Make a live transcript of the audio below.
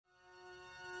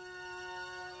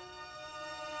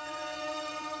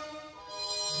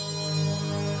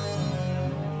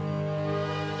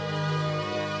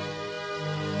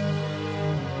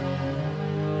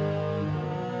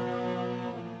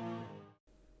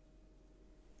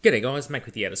G'day guys, Mac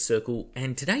with the Outer Circle,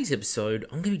 and today's episode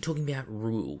I'm going to be talking about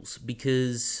rules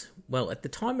because, well, at the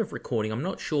time of recording I'm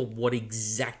not sure what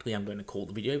exactly I'm going to call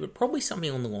the video, but probably something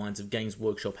along the lines of Games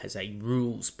Workshop has a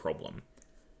rules problem.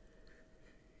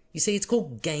 You see, it's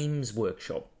called Games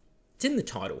Workshop. It's in the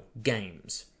title,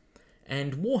 Games.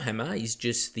 And Warhammer is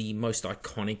just the most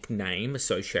iconic name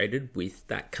associated with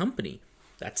that company.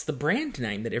 That's the brand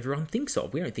name that everyone thinks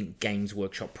of. We don't think Games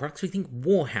Workshop products, we think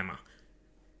Warhammer.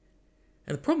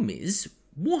 And the problem is,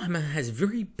 Warhammer has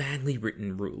very badly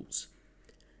written rules.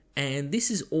 And this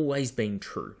has always been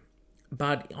true.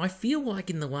 But I feel like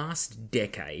in the last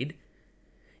decade,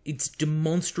 it's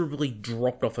demonstrably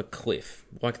dropped off a cliff.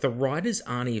 Like the writers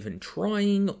aren't even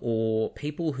trying, or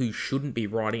people who shouldn't be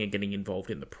writing are getting involved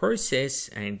in the process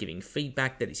and giving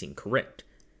feedback that is incorrect.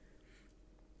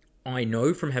 I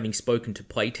know from having spoken to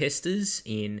playtesters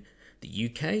in the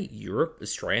UK, Europe,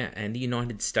 Australia, and the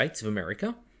United States of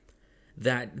America,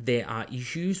 that there are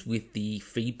issues with the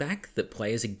feedback that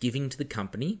players are giving to the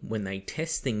company when they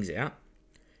test things out.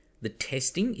 The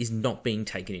testing is not being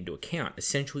taken into account.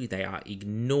 Essentially, they are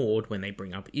ignored when they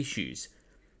bring up issues.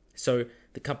 So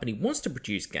the company wants to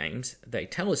produce games, they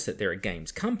tell us that they're a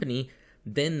games company,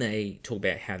 then they talk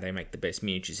about how they make the best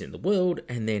miniatures in the world,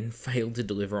 and then fail to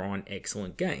deliver on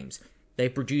excellent games. They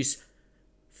produce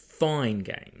fine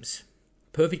games.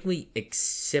 Perfectly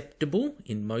acceptable,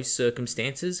 in most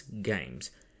circumstances,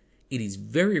 games. It is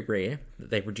very rare that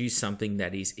they produce something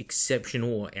that is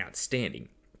exceptional or outstanding.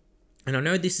 And I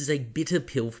know this is a bitter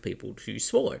pill for people to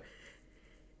swallow,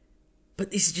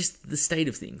 but this is just the state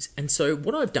of things. And so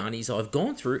what I've done is I've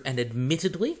gone through and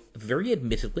very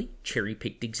admittedly,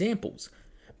 cherry-picked examples.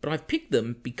 But I've picked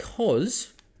them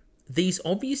because these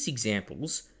obvious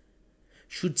examples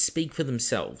should speak for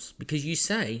themselves. Because you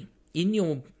say, in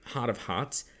your heart of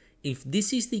hearts, if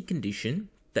this is the condition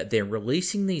that they're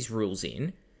releasing these rules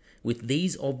in, with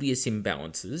these obvious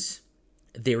imbalances,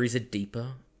 there is a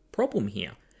deeper problem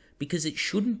here. Because it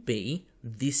shouldn't be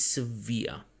this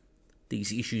severe,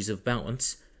 these issues of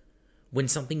balance, when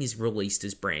something is released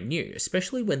as brand new,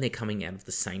 especially when they're coming out of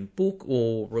the same book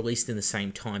or released in the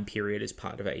same time period as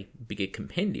part of a bigger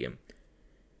compendium.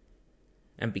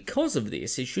 And because of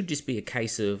this, it should just be a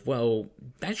case of, well,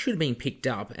 that should have been picked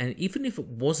up, and even if it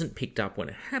wasn't picked up when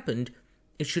it happened,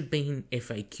 it should have been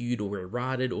FAQ'd or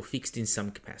errated or fixed in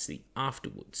some capacity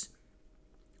afterwards.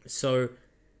 So,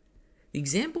 the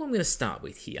example I'm going to start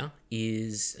with here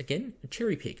is, again,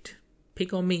 cherry-picked.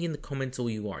 Pick on me in the comments all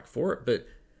you like for it, but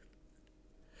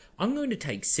I'm going to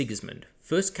take Sigismund,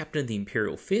 first captain of the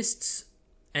Imperial Fists,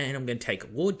 and I'm going to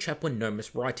take Lord Chaplain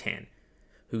Nomus Right-Hand,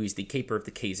 who is the keeper of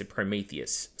the keys of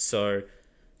Prometheus. So,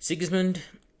 Sigismund,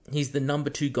 he's the number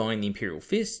 2 guy in the Imperial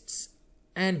Fists,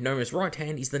 and Nomus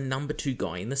Right-Hand is the number 2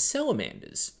 guy in the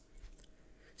Salamanders.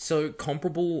 So,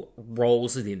 comparable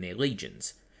roles within their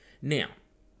legions. Now,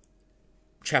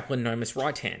 Chaplain Nomus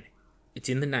Right-Hand, it's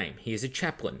in the name. He is a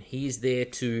chaplain. He is there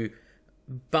to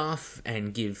buff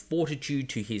and give fortitude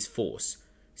to his force.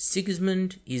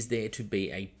 Sigismund is there to be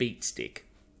a beat stick.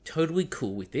 Totally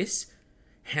cool with this.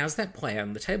 How's that play out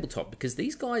on the tabletop? Because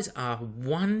these guys are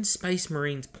 1 Space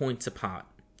Marines points apart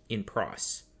in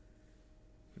price.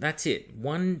 That's it.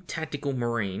 1 tactical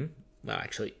Marine, well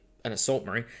actually an assault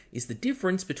Marine, is the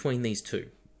difference between these two.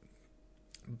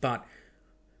 But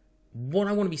what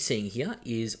I want to be seeing here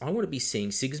is I want to be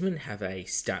seeing Sigismund have a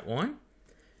stat line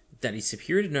that is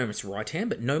superior to Nomus Right-Hand,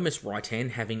 but Nomus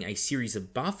Right-Hand having a series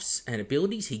of buffs and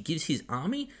abilities he gives his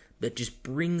army that just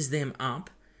brings them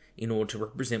up in order to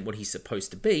represent what he's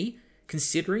supposed to be,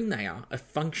 considering they are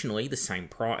functionally the same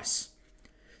price.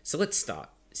 So let's start.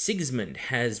 Sigismund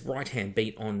has Right-Hand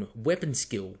beat on weapon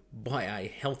skill by a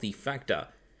healthy factor.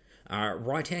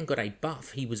 Right-Hand got a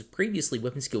buff. He was previously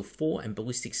weapon skill 4 and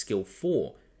ballistic skill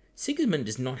 4. Sigismund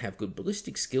does not have good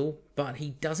ballistic skill, but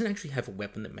he doesn't actually have a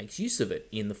weapon that makes use of it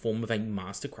in the form of a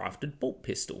master-crafted bolt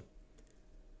pistol.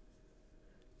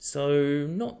 So,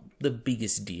 not the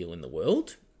biggest deal in the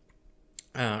world.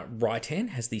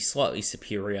 Right-Hand has the slightly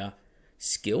superior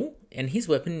skill, and his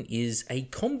weapon is a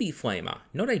combi flamer,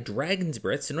 not a dragon's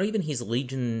breath, so not even his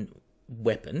legion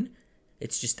weapon,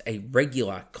 it's just a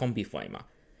regular combi flamer.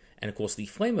 And of course the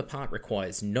flamer part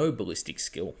requires no ballistic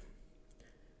skill.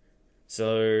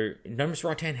 So Nomus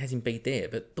Right-Hand has him beat there,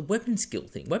 but the weapon skill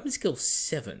thing, weapon skill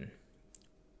 7,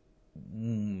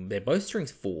 they're both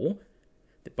strength 4,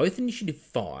 they're both initiative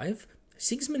 5,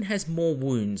 Sigismund has more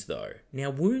wounds though. Now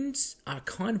wounds are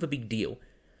kind of a big deal.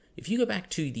 If you go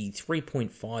back to the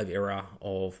 3.5 era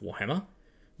of Warhammer,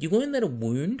 you learn that a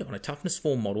wound on a toughness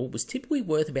 4 model was typically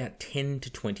worth about 10 to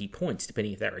 20 points,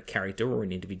 depending if they're a character or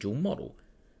an individual model.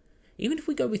 Even if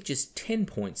we go with just 10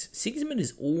 points, Sigismund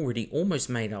has already almost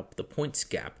made up the points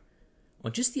gap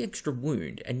on just the extra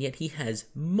wound, and yet he has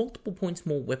multiple points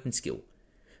more weapon skill.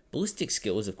 Ballistic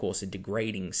skill is of course a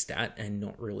degrading stat and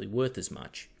not really worth as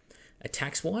much.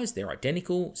 Attacks wise, they're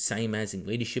identical, same as in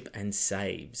leadership and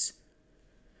saves.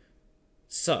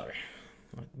 So,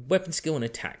 weapon skill and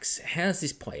attacks. How does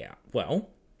this play out? Well,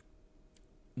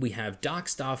 we have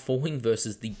Darkstar Falling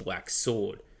versus the Black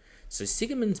Sword. So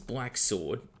Sigismund's Black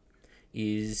Sword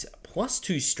is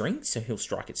 +2 strength, so he'll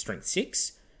strike at strength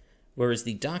 6. Whereas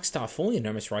the Darkstar Falling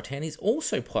Enormous Right Hand is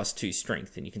also +2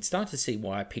 strength, and you can start to see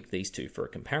why I picked these two for a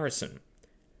comparison.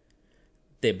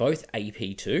 They're both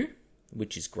AP2,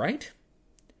 which is great.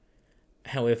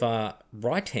 However,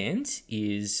 Right Hand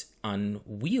is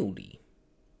unwieldy.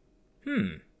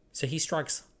 So he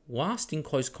strikes last in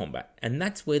close combat, and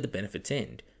that's where the benefits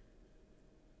end.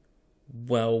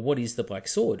 Well, what is the Black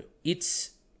Sword?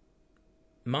 It's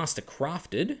master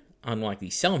crafted, unlike the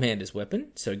Salamander's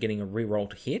weapon, so getting a reroll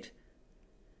to hit,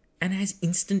 and has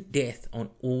instant death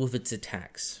on all of its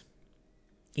attacks.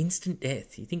 Instant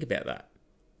death, you think about that.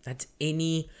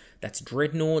 That's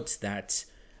Dreadnoughts, that's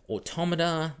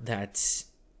Automata, that's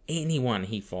anyone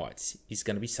he fights is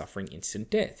going to be suffering instant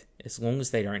death, as long as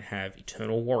they don't have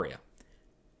Eternal Warrior.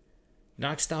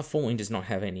 Darkstar Falling does not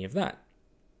have any of that.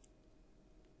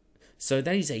 So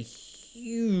that is a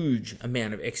huge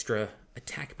amount of extra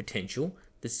attack potential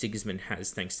that Sigismund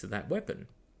has thanks to that weapon.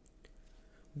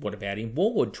 What about in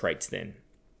Warlord traits then?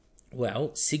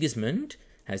 Well, Sigismund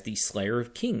has the Slayer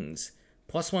of Kings,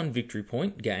 +1 victory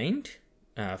point gained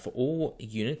for all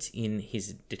units in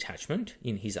his detachment,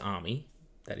 in his army,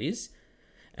 that is.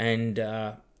 And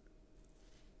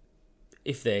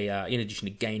if they are, in addition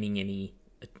to gaining any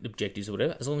objectives or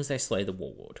whatever, as long as they slay the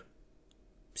Warlord.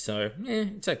 So,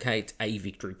 it's okay, it's a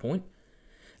victory point.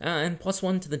 And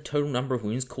 +1 to the total number of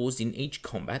wounds caused in each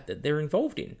combat that they're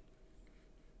involved in.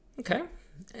 Okay,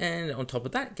 and on top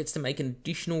of that, gets to make an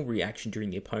additional reaction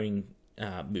during the opposing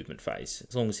movement phase,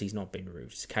 as long as he's not been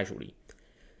removed as a casualty.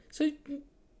 So,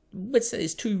 let's say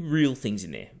there's two real things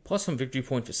in there. +1 victory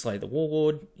point for Slay the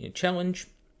Warlord in a challenge,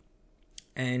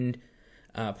 and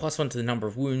 +1 to the number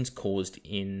of wounds caused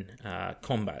in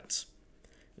combats.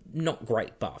 Not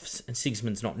great buffs, and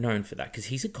Sigismund's not known for that, because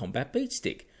he's a combat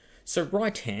beatstick. So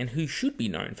Right Hand, who should be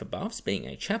known for buffs, being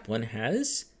a chaplain,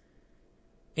 has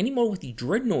any model with the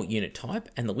Dreadnought unit type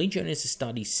and the Legiones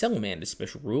Astartes Salamander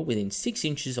special rule within 6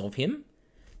 inches of him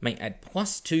may add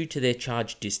 +2 to their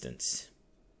charge distance.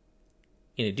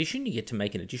 In addition, you get to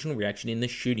make an additional reaction in the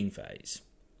shooting phase.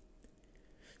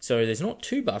 So there's not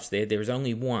 2 buffs there, there is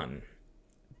only 1.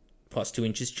 +2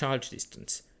 inches charge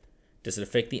distance. Does it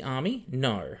affect the army?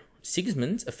 No.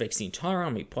 Sigismund's affects the entire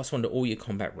army, +1 to all your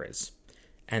combat res.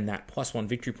 And that +1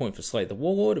 victory point for Slay the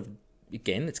Warlord,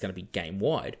 again, it's going to be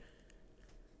game-wide.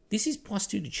 This is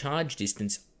 +2 to charge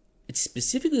distance. It's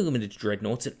specifically limited to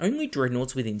Dreadnoughts, and only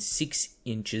Dreadnoughts within 6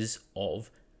 inches of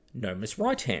Nomus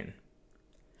Right Hand.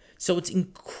 So it's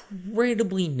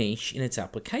incredibly niche in its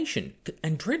application.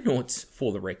 And Dreadnoughts,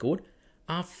 for the record,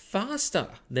 are faster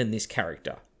than this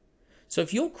character. So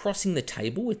if you're crossing the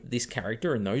table with this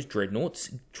character and those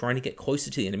Dreadnoughts, trying to get closer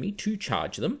to the enemy to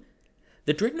charge them,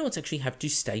 the Dreadnoughts actually have to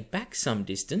stay back some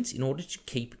distance in order to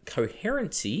keep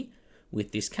coherency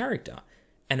with this character.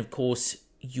 And of course,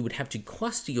 you would have to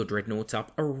cluster your Dreadnoughts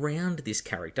up around this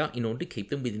character in order to keep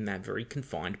them within that very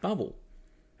confined bubble.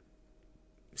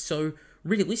 So,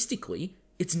 realistically,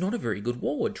 it's not a very good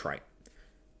Warlord trait.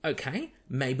 Okay,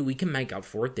 maybe we can make up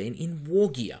for it then in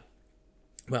War Gear.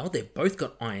 Well, they've both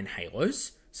got Iron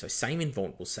Halos, so same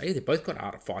invulnerable save. They've both got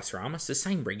Artificer Armor, so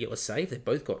same regular save. They've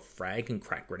both got Frag and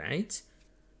Crack Grenades.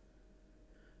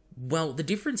 Well, the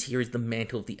difference here is the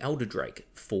Mantle of the Elder Drake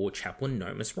for Chaplain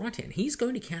Nomus Right Hand. He's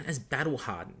going to count as Battle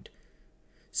Hardened.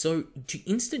 So, to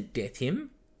instant death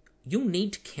him, you'll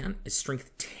need to count as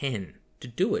Strength 10 to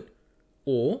do it.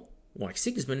 Or, like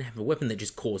Sigismund, have a weapon that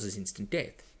just causes instant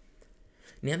death.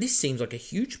 Now, this seems like a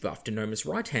huge buff to Nomus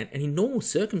Right Hand, and in normal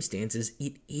circumstances,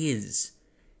 it is.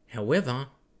 However,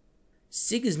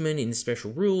 Sigismund in the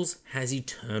special rules has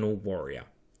Eternal Warrior.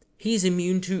 He is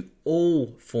immune to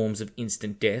all forms of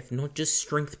instant death, not just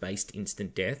strength-based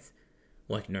instant death,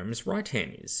 like Nomus Right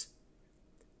Hand is.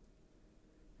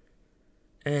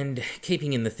 And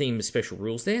keeping in the theme of special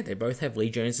rules there, they both have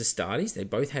Legiones Astartes, they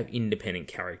both have independent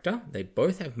character, they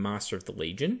both have Master of the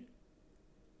Legion,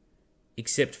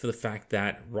 except for the fact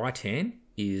that Right Hand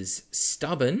is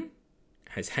stubborn,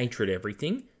 has hatred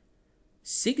everything.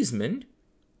 Sigismund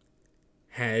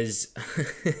has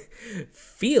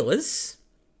Fearless,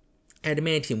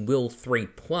 Adamantium Will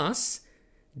 3+,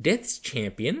 Death's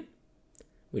Champion,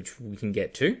 which we can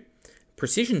get to,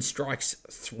 Precision strikes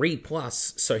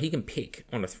 3+, so he can pick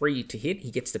on a 3 to hit. He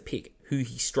gets to pick who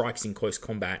he strikes in close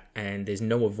combat, and there's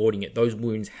no avoiding it. Those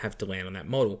wounds have to land on that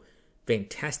model.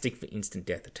 Fantastic for instant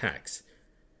death attacks.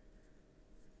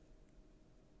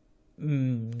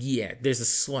 Yeah, there's a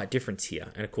slight difference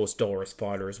here. And of course, Dolorous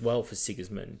Fighter as well for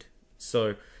Sigismund.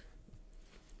 So,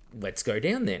 let's go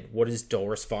down then. What does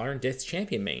Dolorous Fighter and Death's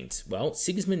Champion means? Well,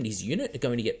 Sigismund and his unit are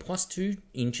going to get +2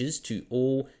 inches to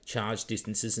all charge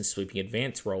distances and sweeping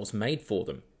advance rolls made for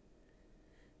them.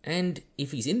 And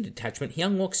if he's in detachment, he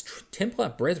unlocks Templar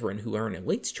Brethren, who are an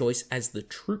elite's choice, as the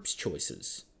troops'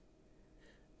 choices.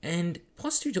 And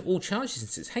 +2 to all charge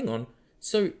distances. Hang on.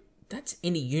 So that's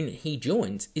any unit he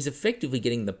joins is effectively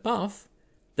getting the buff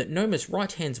that Nomus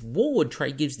Right Hand's Warlord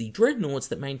trait gives the Dreadnoughts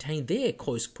that maintain their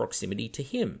close proximity to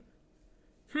him.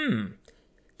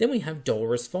 Then we have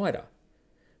Dolorous Fighter.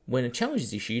 When a challenge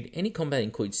is issued, any combat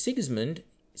includes Sigismund.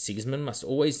 Sigismund must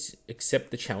always accept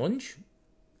the challenge,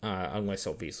 unless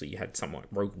obviously you had someone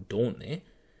like Rogal Dorn there.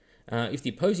 If the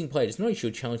opposing player does not issue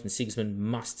a challenge, then Sigismund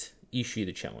must issue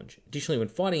the challenge. Additionally, when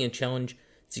fighting a challenge,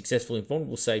 successful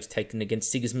invulnerable saves taken against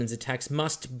Sigismund's attacks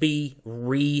must be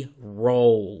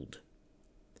re-rolled.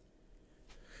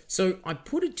 So I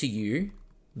put it to you,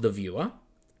 the viewer,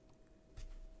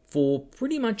 for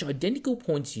pretty much identical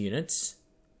points units,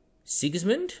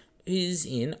 Sigismund is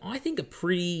in, I think, a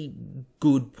pretty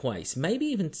good place. Maybe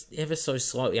even ever so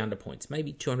slightly under points.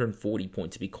 Maybe 240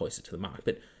 points to be closer to the mark,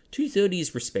 but 230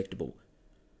 is respectable.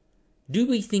 Do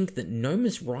we think that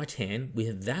Nomus Right Hand,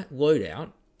 with that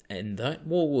loadout and that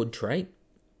Warlord trait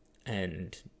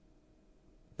and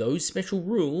those special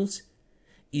rules,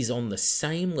 is on the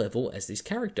same level as this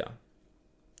character?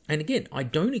 And again, I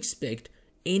don't expect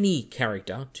any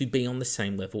character to be on the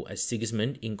same level as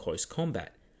Sigismund in close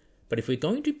combat. But if we're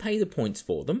going to pay the points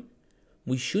for them,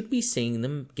 we should be seeing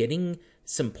them getting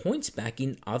some points back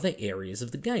in other areas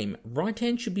of the game. Right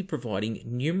Hand should be providing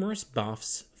numerous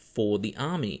buffs for the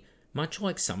army, much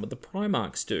like some of the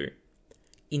Primarchs do.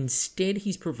 Instead,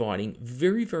 he's providing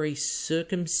very, very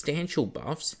circumstantial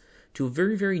buffs to a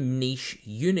very, very niche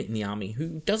unit in the army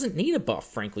who doesn't need a buff,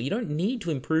 frankly. You don't need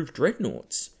to improve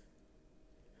Dreadnoughts.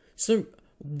 So,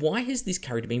 why has this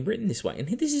character been written this way? And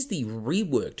this is the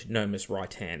reworked Nomus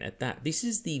Right Hand at that. This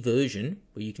is the version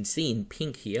where you can see in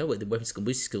pink here where the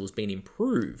weapon skill has been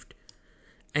improved.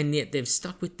 And yet they've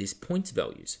stuck with this points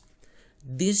values.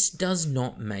 This does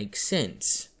not make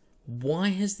sense. Why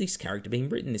has this character been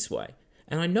written this way?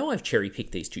 And I know I've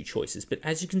cherry-picked these two choices, but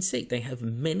as you can see, they have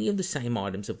many of the same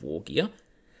items of war gear,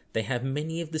 they have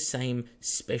many of the same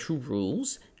special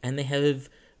rules, and they have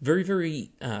very,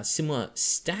 very similar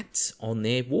stats on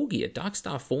their war gear.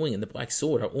 Darkstar Falling and the Black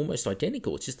Sword are almost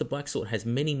identical. It's just the Black Sword has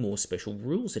many more special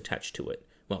rules attached to it.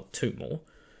 Well, 2 more.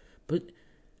 But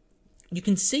you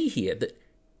can see here that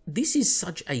this is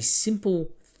such a simple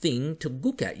thing to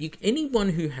look at. Anyone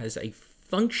who has a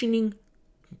functioning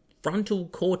frontal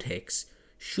cortex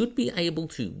should be able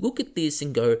to look at this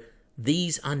and go,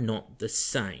 these are not the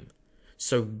same.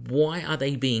 So why are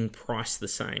they being priced the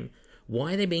same?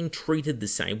 Why are they being treated the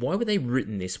same? Why were they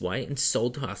written this way and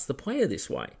sold to us, the player, this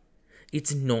way?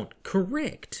 It's not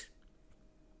correct.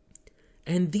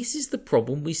 And this is the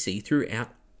problem we see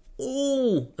throughout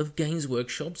all of Games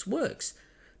Workshop's works.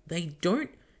 They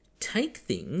don't take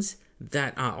things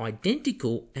that are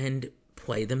identical and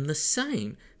play them the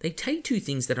same. They take two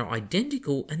things that are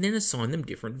identical and then assign them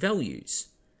different values.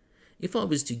 If I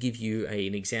was to give you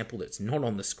an example that's not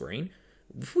on the screen,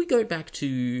 if we go back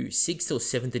to 6th or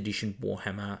 7th edition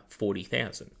Warhammer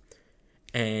 40,000,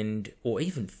 or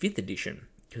even 5th edition,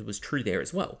 because it was true there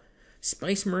as well,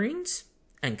 Space Marines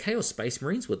and Chaos Space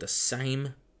Marines were the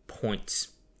same points.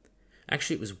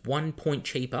 Actually, it was 1 point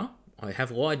cheaper. I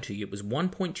have lied to you. It was 1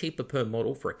 point cheaper per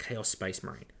model for a Chaos Space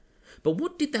Marine. But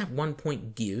what did that 1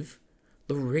 point give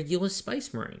the regular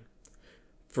Space Marine?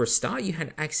 For a start, you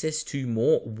had access to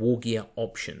more war gear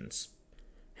options.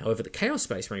 However, the Chaos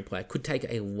Space Marine player could take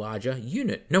a larger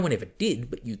unit. No one ever did,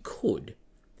 but you could.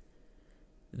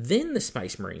 Then the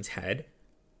Space Marines had,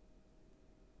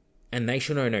 and they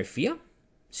should know no fear,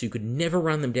 so you could never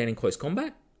run them down in close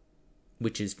combat,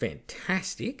 which is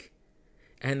fantastic,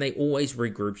 and they always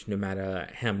regrouped no matter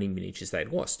how many miniatures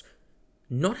they'd lost.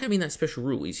 Not having that special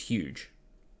rule is huge,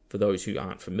 for those who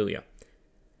aren't familiar.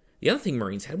 The other thing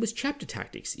Marines had was chapter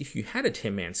tactics. If you had a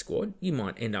 10-man squad, you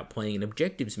might end up playing an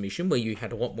objectives mission where you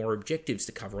had a lot more objectives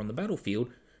to cover on the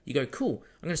battlefield. You go, cool,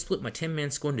 I'm going to split my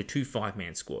 10-man squad into 2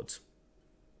 5-man squads.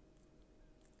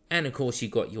 And of course, you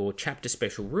got your chapter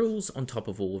special rules on top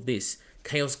of all of this.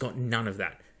 Chaos got none of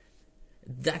that.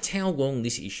 That's how long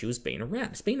this issue has been around.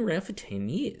 It's been around for 10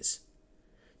 years.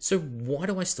 So why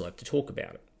do I still have to talk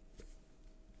about it?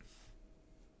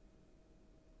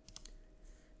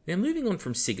 Now, moving on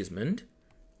from Sigismund,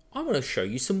 I want to show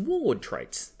you some warlord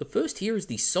traits. The first here is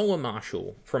the Solar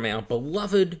Marshal from our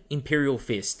beloved Imperial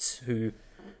Fists, who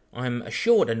I'm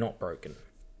assured are not broken.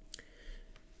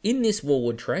 In this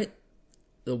warlord trait,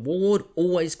 the warlord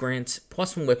always grants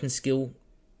 +1 weapon skill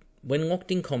when locked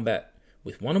in combat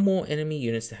with one or more enemy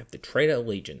units that have the trait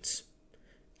allegiance.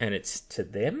 And it's to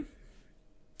them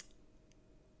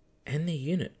and their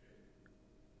unit.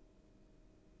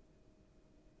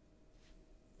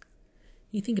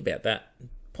 You think about that.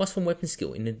 +1 weapon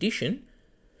skill. In addition,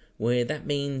 where that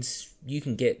means you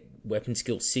can get weapon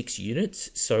skill 6 units,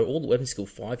 so all the weapon skill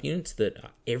 5 units that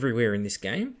are everywhere in this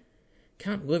game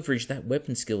can't leverage that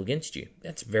weapon skill against you.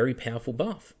 That's a very powerful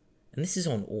buff. And this is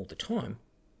on all the time.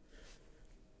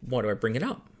 Why do I bring it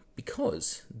up?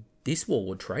 Because this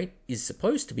warlord trait is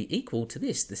supposed to be equal to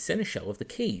this, the Seneschal of the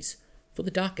Keys, for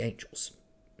the Dark Angels.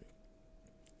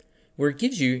 Where it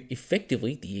gives you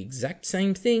effectively the exact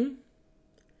same thing.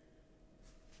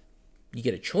 You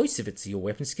get a choice if it's your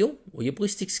weapon skill or your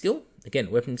ballistic skill. Again,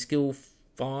 weapon skill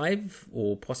 5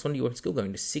 or +1 to your weapon skill,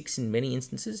 going to 6 in many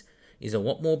instances, is a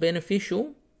lot more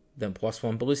beneficial than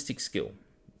 +1 ballistic skill.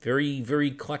 Very, very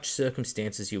clutch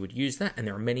circumstances you would use that, and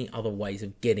there are many other ways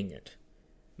of getting it.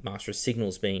 Master of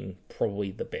Signals being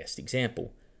probably the best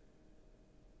example.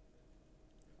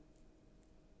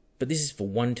 But this is for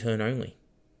one turn only.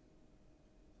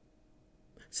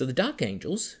 So the Dark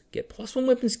Angels get +1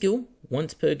 weapon skill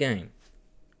once per game.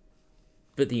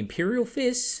 But the Imperial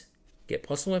Fists get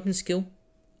 +1 weapon skill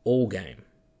all game.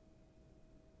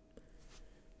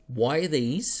 Why are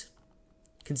these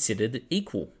considered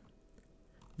equal?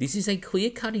 This is a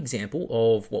clear-cut example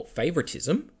of what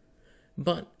favoritism,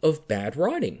 but of bad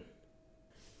writing.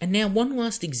 And now one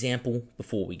last example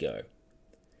before we go.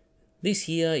 This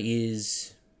here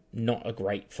is not a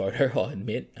great photo, I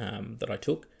admit, that I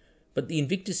took, but the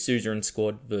Invictus Suzerain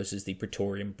squad versus the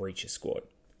Praetorian Breacher squad.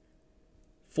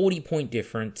 40-point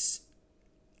difference,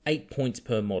 8 points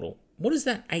per model. What does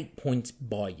that 8 points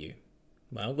buy you?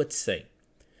 Well, let's see.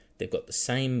 They've got the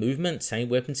same movement, same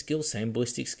weapon skill, same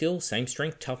ballistic skill, same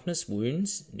strength, toughness,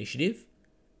 wounds, initiative.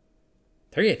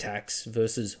 3 attacks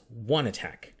versus 1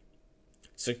 attack.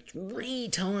 So 3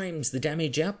 times the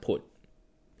damage output.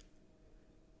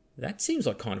 That seems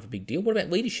like kind of a big deal. What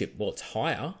about leadership? Well, it's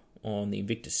higher on the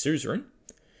Invictus Suzerain.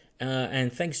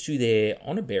 And thanks to their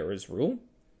Honor Bearers rule,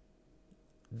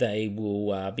 they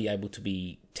will be able to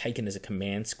be taken as a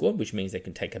command squad, which means they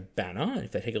can take a banner. And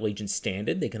if they take a Legion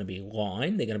Standard, they're going to be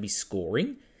line, they're going to be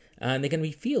scoring, and they're going to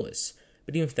be fearless.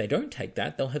 But even if they don't take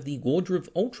that, they'll have the Lordra of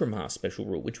Ultramar special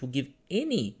rule, which will give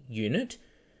any unit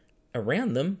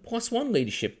around them +1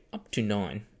 leadership up to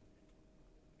 9.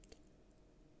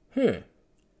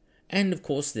 And of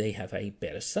course, they have a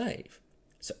better save.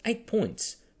 So 8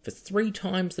 points for 3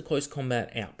 times the close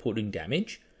combat output in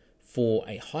damage, for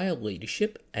a higher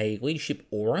leadership, a leadership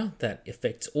aura that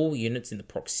affects all units in the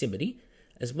proximity,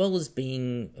 as well as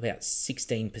being about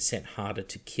 16% harder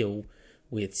to kill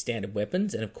with standard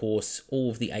weapons, and of course all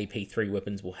of the AP3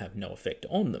 weapons will have no effect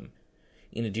on them.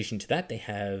 In addition to that, they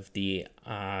have the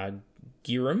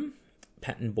Giram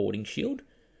pattern boarding shield,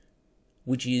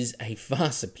 which is a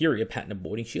far superior pattern of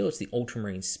boarding shield. It's the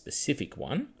Ultramarine specific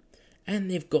one.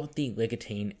 And they've got the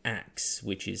Legatine Axe,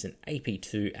 which is an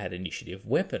AP2 at initiative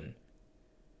weapon.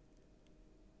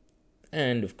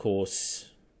 And of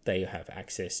course, they have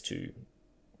access to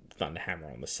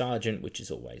Thunderhammer on the Sergeant, which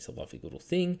is always a lovely little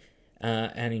thing.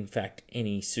 And in fact,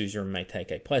 any Suzerain may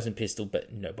take a Plasma Pistol,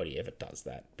 but nobody ever does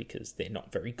that because they're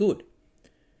not very good.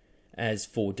 As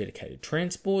for dedicated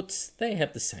transports, they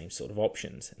have the same sort of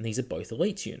options, and these are both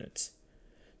Elites units.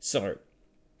 So,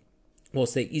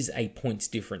 whilst there is a points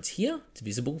difference here, it's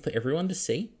visible for everyone to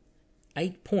see.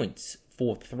 8 points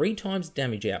for 3 times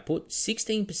damage output,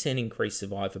 16% increased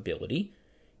survivability,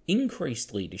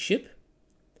 increased leadership.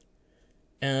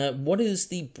 What does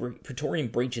the Praetorian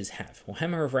Breachers have? Well,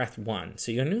 Hammer of Wrath 1.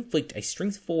 So you're going to inflict a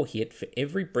strength 4 hit for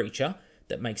every Breacher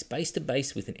that makes base to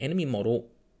base with an enemy model,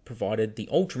 provided the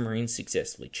Ultramarines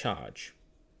successfully charge.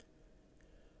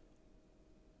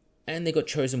 And they've got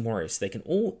Chosen Warriors. They can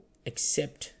all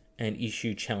accept and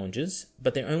issue challenges,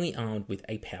 but they're only armed with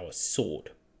a power sword.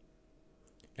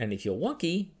 And if you're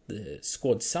lucky, the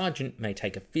squad sergeant may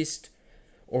take a fist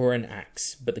or an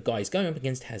axe, but the guy he's going up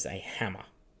against has a hammer,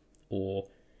 or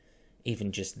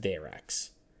even just their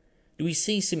axe. Do we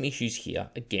see some issues here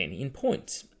again in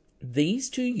points? These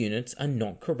two units are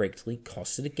not correctly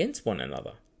costed against one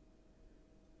another.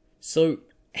 So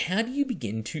how do you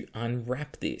begin to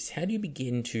unwrap this? How do you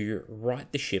begin to right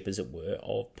the ship, as it were,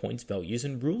 of points, values,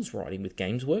 and rules writing with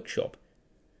Games Workshop?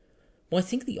 Well, I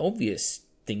think the obvious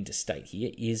thing to state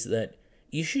here is that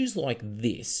issues like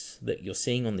this that you're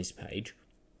seeing on this page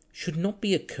should not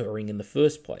be occurring in the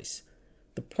first place.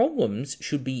 The problems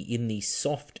should be in the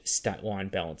soft stat line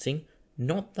balancing,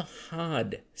 not the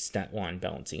hard stat line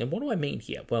balancing. And what do I mean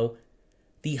here? Well,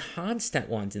 the hard stat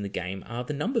lines in the game are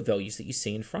the number values that you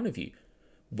see in front of you.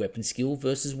 Weapon skill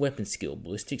versus weapon skill,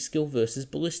 ballistic skill versus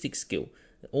ballistic skill,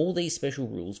 all these special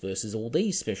rules versus all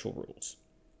these special rules.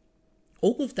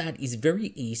 All of that is very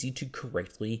easy to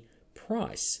correctly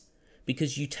price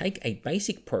because you take a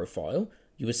basic profile,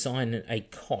 you assign a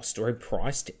cost or a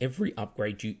price to every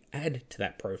upgrade you add to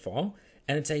that profile,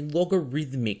 and it's a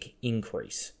logarithmic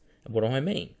increase. And what do I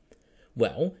mean?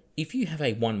 Well, if you have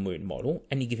a 1 wound model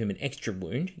and you give him an extra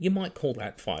wound, you might call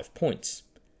that 5 points.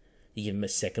 You give him a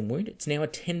second wound, it's now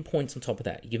 10 points on top of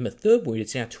that. You give him a third wound,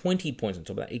 it's now 20 points on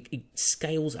top of that. It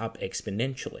scales up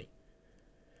exponentially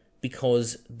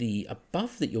because the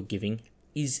buff that you're giving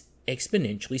is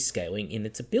exponentially scaling in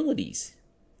its abilities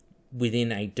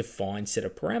within a defined set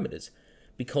of parameters.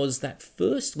 Because that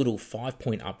first little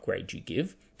 5-point upgrade you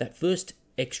give, that first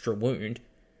extra wound,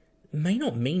 may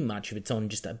not mean much if it's on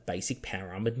just a basic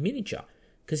power armored miniature,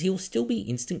 because he'll still be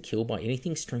instant killed by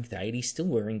anything strength 8. He's still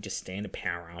wearing just standard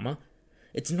power armor.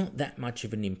 It's not that much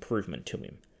of an improvement to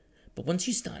him. But once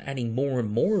you start adding more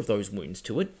and more of those wounds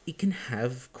to it, it can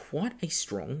have quite a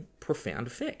strong, profound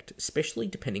effect, especially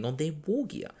depending on their war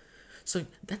gear. So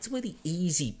that's where the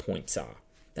easy points are.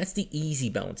 That's the easy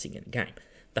balancing in the game.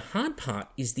 The hard part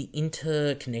is the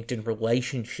interconnected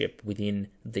relationship within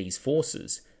these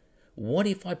forces. What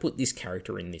if I put this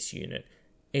character in this unit?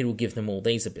 It will give them all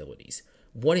these abilities.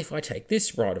 What if I take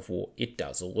this Rite of War? It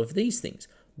does all of these things.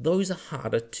 Those are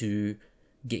harder to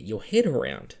get your head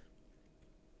around.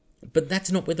 But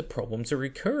that's not where the problems are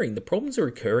occurring. The problems are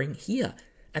occurring here,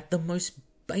 at the most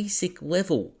basic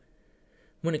level.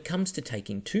 When it comes to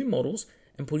taking 2 models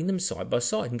and putting them side by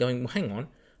side and going, well, hang on,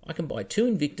 I can buy 2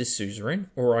 Invictus Suzerain,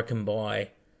 or I can buy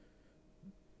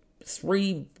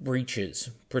 3 breaches,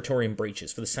 Praetorian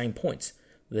breaches, for the same points.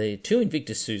 The 2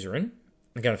 Invictus Suzerain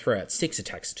are going to throw out 6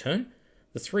 attacks a turn.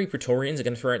 The 3 Praetorians are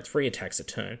going to throw out 3 attacks a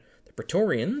turn. The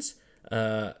Praetorians,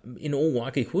 in all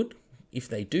likelihood, if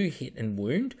they do hit and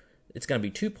wound, it's going to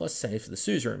be 2+ save for the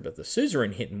Suzerain. But if the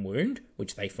Suzerain hit and wound,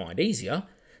 which they find easier,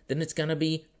 then it's going to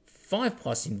be 5+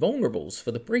 invulnerables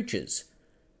for the breaches.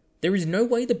 There is no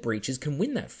way the breaches can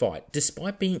win that fight,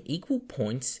 despite being equal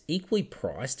points, equally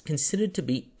priced, considered to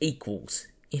be equals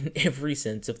in every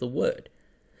sense of the word.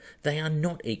 They are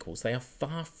not equals, they are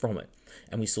far from it.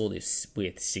 And we saw this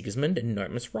with Sigismund and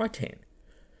Nomus Raitan.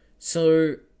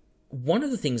 So, one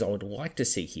of the things I would like to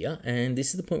see here, and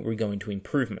this is the point where we go into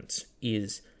improvements,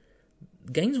 is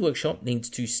Games Workshop needs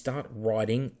to start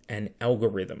writing an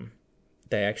algorithm.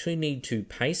 They actually need to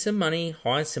pay some money,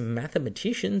 hire some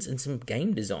mathematicians and some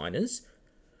game designers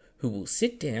who will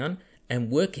sit down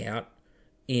and work out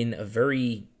in a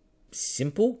very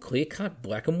simple, clear-cut,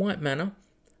 black and white manner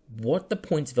what the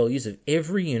points values of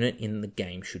every unit in the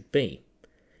game should be.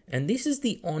 And this is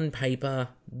the on paper,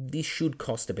 this should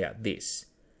cost about this.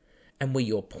 And where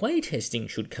your playtesting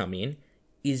should come in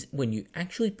is when you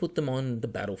actually put them on the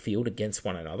battlefield against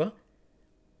one another,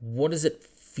 what does it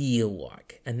feel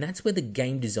like? And that's where the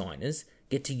game designers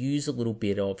get to use a little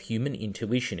bit of human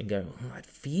intuition and go, oh, it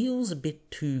feels a bit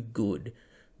too good.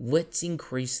 Let's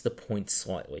increase the points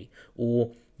slightly.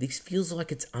 Or this feels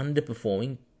like it's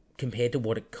underperforming compared to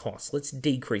what it costs. Let's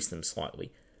decrease them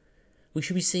slightly. We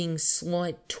should be seeing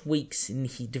slight tweaks and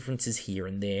differences here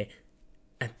and there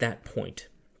at that point.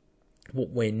 What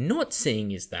we're not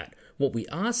seeing is that. What we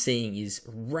are seeing is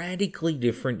radically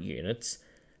different units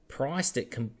priced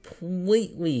at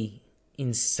completely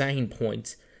insane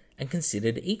points and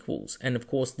considered equals. And of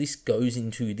course, this goes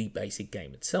into the basic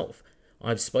game itself.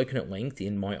 I've spoken at length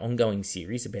in my ongoing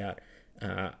series about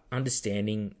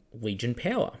understanding Legion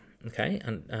power, okay,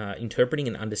 and interpreting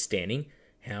and understanding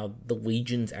how the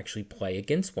legions actually play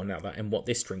against one another and what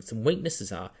their strengths and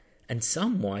weaknesses are. And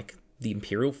some, like the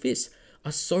Imperial Fist,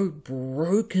 are so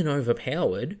broken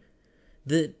overpowered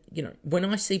that, you know, when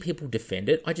I see people defend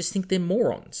it, I just think they're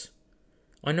morons.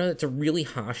 I know that's a really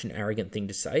harsh and arrogant thing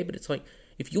to say, but it's like,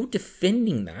 if you're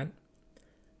defending that,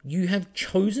 you have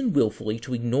chosen willfully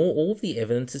to ignore all of the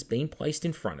evidence that's been placed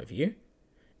in front of you,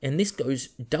 and this goes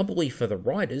doubly for the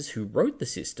writers who wrote the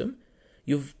system.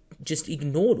 You've just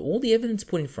ignored all the evidence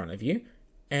put in front of you,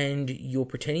 and you're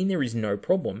pretending there is no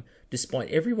problem, despite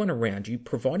everyone around you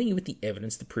providing you with the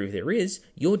evidence to prove there is.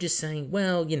 You're just saying,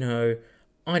 well, you know,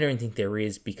 I don't think there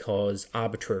is because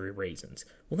arbitrary reasons.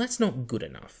 Well, that's not good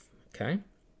enough, okay?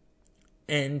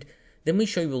 And then we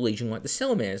show you a legion like the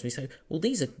Salamanders. We say, well,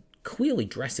 these are clearly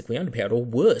drastically underpowered, or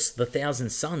worse, the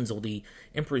Thousand Sons or the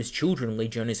Emperor's Children,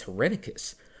 Legionis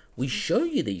Hereticus. We show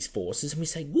you these forces and we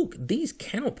say, look, these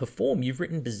cannot perform. You've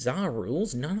written bizarre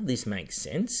rules. None of this makes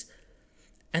sense.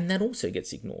 And that also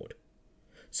gets ignored.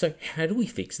 So how do we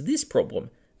fix this problem?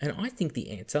 And I think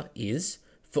the answer is,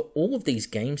 for all of these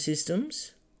game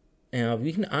systems, now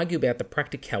we can argue about the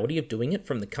practicality of doing it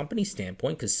from the company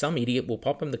standpoint, because some idiot will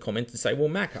pop in the comments and say, well,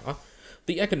 Macca,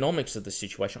 the economics of the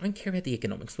situation, I don't care about the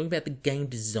economics, I'm talking about the game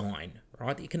design,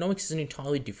 right? The economics is an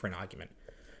entirely different argument.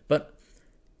 But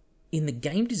in the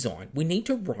game design, we need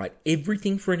to write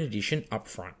everything for an edition up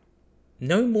front.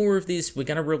 No more of this, we're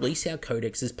going to release our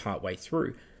codexes partway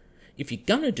through. If you're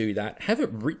going to do that, have it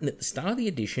written at the start of the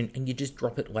edition and you just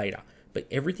drop it later. But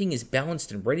everything is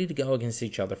balanced and ready to go against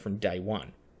each other from day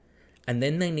one. And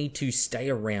then they need to stay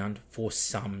around for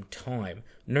some time.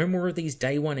 No more of these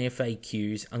day one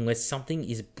FAQs unless something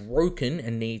is broken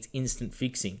and needs instant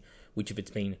fixing, which if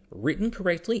it's been written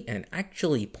correctly and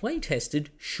actually play tested,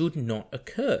 should not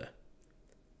occur.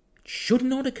 Should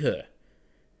not occur.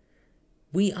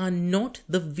 We are not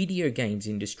the video games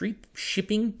industry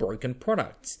shipping broken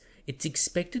products. It's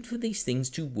expected for these things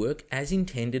to work as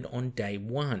intended on day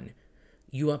one.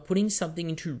 You are putting something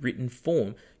into written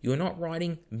form. You are not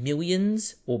writing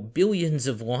millions or billions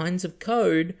of lines of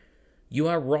code. You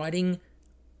are writing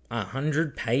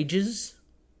 100 pages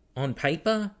on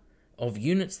paper of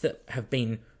units that have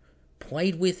been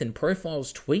played with and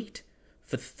profiles tweaked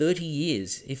for 30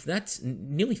 years. If that's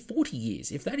nearly 40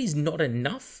 years, if that is not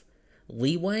enough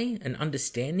leeway and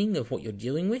understanding of what you're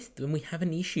dealing with, then we have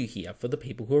an issue here for the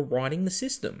people who are writing the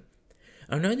system.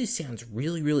 I know this sounds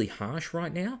really, really harsh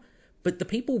right now, but the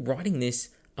people writing this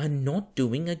are not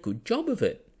doing a good job of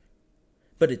it.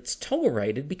 But it's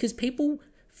tolerated because people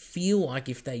feel like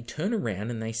if they turn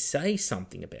around and they say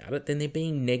something about it, then they're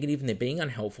being negative and they're being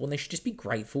unhelpful, and they should just be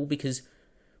grateful because,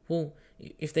 well,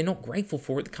 if they're not grateful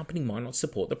for it, the company might not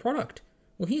support the product.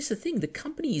 Well, here's the thing. The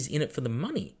company is in it for the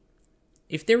money.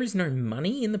 If there is no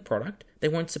money in the product, they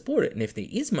won't support it. And if there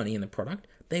is money in the product,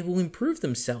 they will improve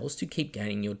themselves to keep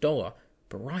gaining your dollar.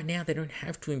 But right now, they don't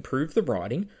have to improve the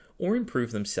writing or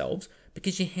improve themselves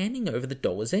because you're handing over the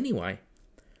dollars anyway.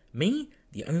 Me,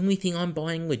 the only thing I'm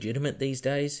buying legitimate these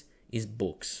days is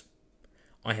books.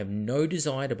 I have no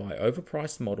desire to buy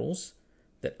overpriced models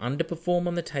that underperform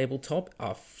on the tabletop,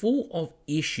 are full of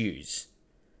issues.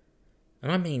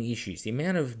 And I mean issues. The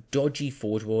amount of dodgy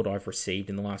Forge World I've received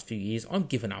in the last few years, I've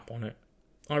given up on it.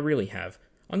 I really have.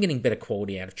 I'm getting better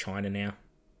quality out of China now.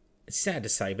 It's sad to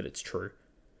say, but it's true.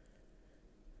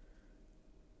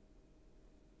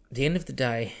 At the end of the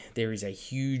day, there is a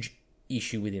huge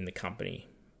issue within the company,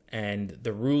 and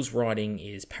the rules writing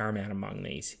is paramount among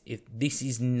these. If this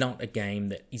is not a game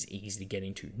that is easy to get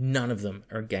into, none of them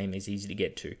are a game that's easy to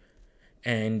get to.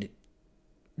 And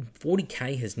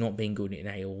 40k has not been good in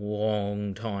a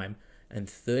long time, and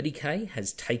 30k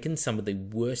has taken some of the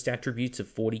worst attributes of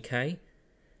 40k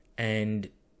and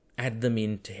added them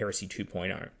into Heresy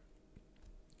 2.0.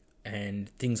 And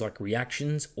things like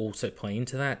reactions also play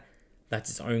into that. That's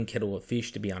its own kettle of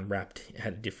fish to be unwrapped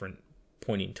at a different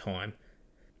point in time.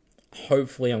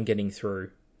 Hopefully I'm getting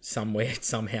through somewhere,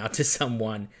 somehow, to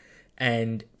someone,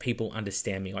 and people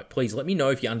understand me. Like, please let me know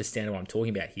if you understand what I'm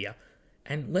talking about here.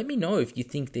 And let me know if you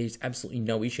think there's absolutely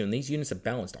no issue and these units are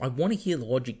balanced. I want to hear the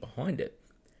logic behind it.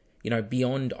 You know,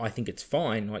 beyond I think it's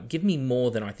fine. Like, give me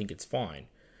more than I think it's fine.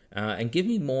 And give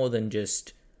me more than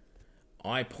just,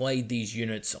 I played these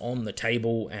units on the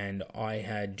table and I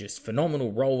had just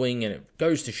phenomenal rolling, and it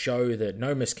goes to show that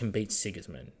Nomus can beat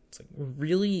Sigismund. It's like,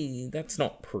 really? That's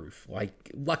not proof.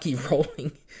 Like, lucky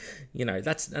rolling, you know,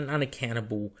 that's an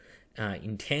unaccountable,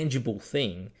 intangible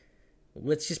thing.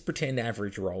 Let's just pretend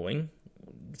average rolling.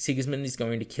 Sigismund is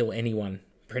going to kill anyone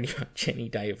pretty much any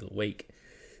day of the week.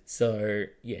 So,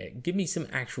 yeah, give me some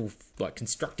actual, like,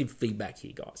 constructive feedback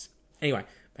here, guys. Anyway,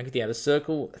 back at the outer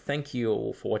circle. Thank you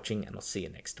all for watching, and I'll see you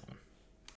next time.